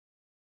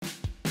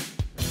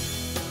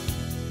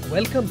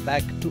Welcome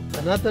back to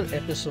another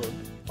episode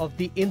of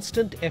the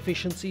Instant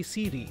Efficiency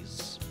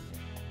series.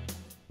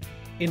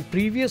 In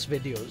previous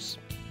videos,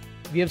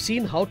 we have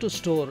seen how to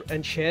store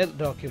and share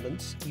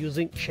documents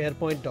using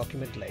SharePoint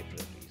document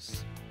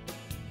libraries.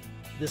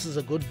 This is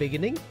a good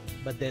beginning,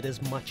 but there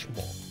is much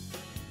more.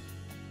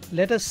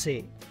 Let us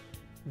say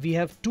we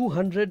have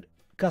 200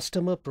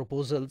 customer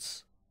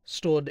proposals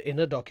stored in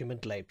a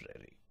document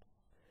library.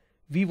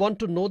 We want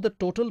to know the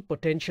total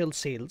potential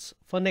sales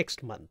for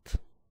next month.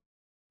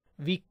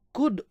 We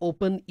could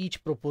open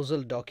each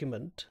proposal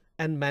document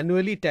and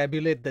manually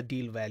tabulate the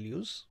deal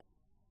values,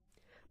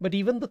 but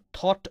even the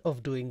thought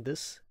of doing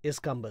this is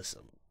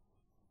cumbersome.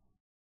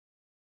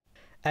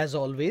 As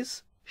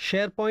always,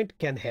 SharePoint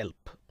can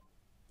help.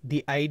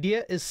 The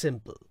idea is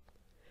simple.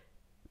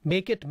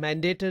 Make it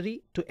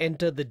mandatory to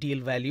enter the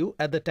deal value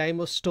at the time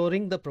of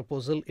storing the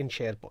proposal in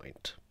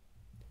SharePoint.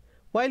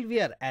 While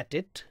we are at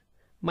it,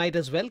 might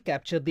as well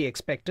capture the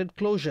expected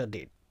closure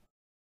date.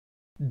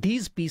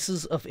 These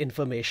pieces of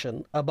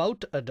information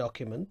about a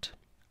document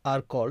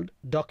are called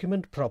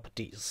document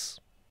properties.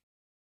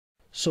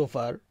 So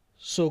far,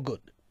 so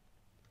good.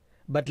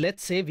 But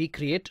let's say we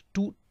create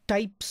two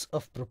types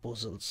of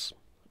proposals,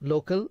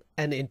 local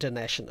and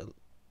international.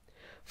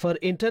 For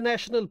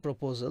international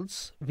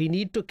proposals, we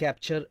need to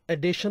capture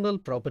additional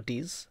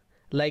properties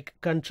like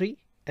country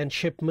and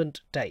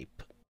shipment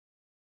type.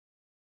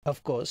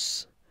 Of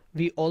course,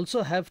 we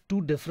also have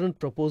two different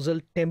proposal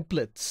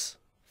templates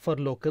for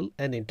local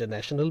and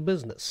international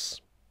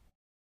business.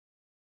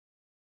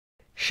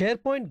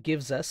 SharePoint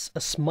gives us a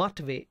smart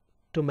way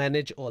to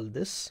manage all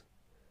this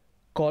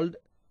called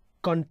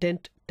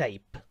content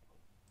type.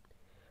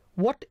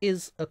 What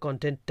is a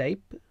content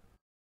type?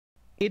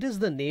 It is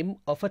the name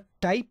of a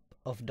type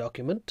of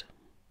document,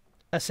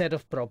 a set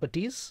of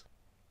properties,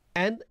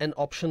 and an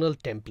optional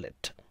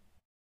template.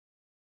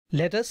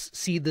 Let us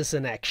see this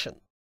in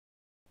action.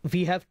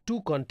 We have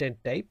two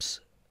content types,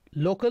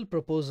 local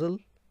proposal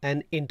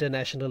and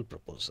international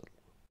proposal.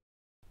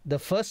 The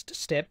first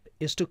step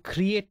is to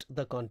create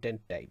the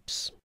content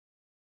types.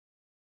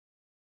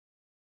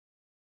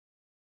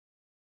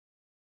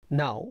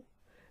 Now,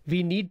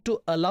 we need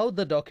to allow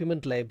the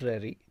document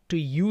library to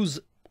use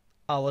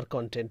our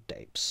content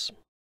types.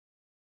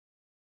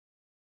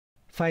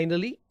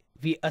 Finally,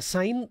 we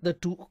assign the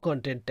two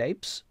content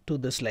types to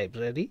this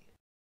library.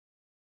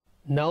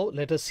 Now,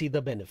 let us see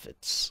the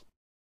benefits.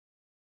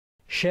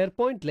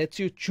 SharePoint lets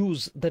you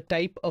choose the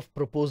type of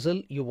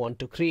proposal you want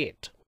to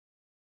create.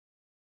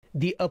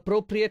 The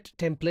appropriate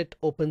template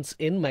opens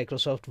in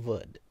Microsoft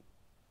Word.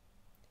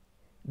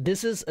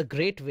 This is a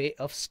great way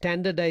of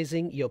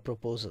standardizing your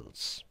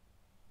proposals.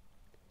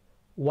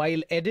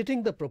 While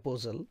editing the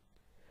proposal,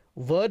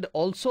 Word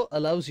also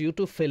allows you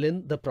to fill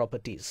in the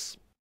properties.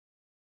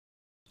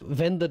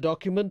 When the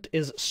document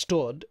is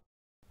stored,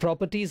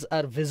 properties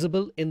are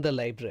visible in the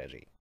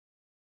library.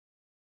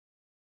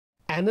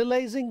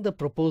 Analyzing the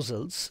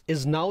proposals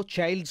is now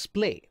child's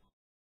play.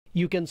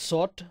 You can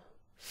sort,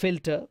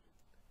 filter,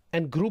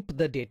 and group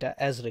the data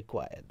as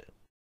required.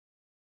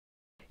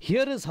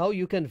 Here is how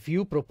you can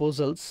view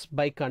proposals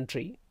by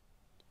country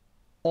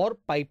or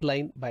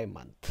pipeline by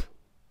month.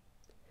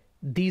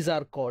 These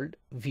are called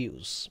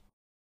views.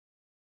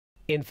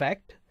 In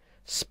fact,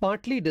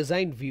 smartly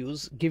designed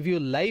views give you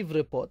live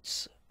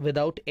reports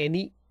without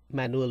any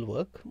manual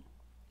work.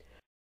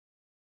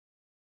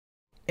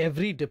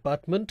 Every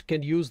department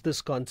can use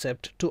this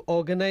concept to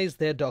organize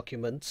their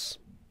documents.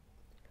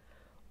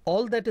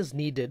 All that is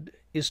needed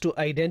is to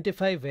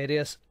identify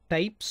various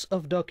types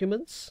of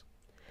documents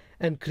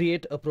and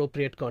create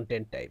appropriate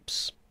content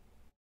types.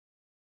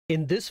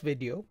 In this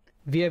video,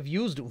 we have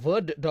used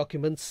Word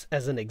documents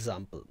as an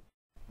example,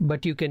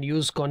 but you can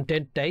use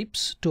content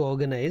types to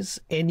organize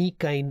any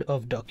kind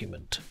of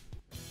document.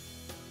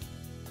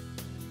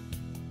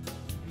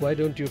 Why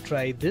don't you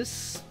try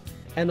this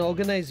and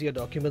organize your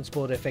documents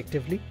more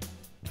effectively?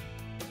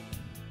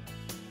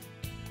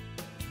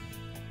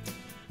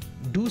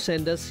 Do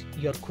send us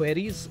your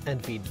queries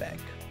and feedback.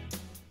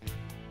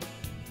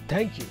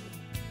 Thank you.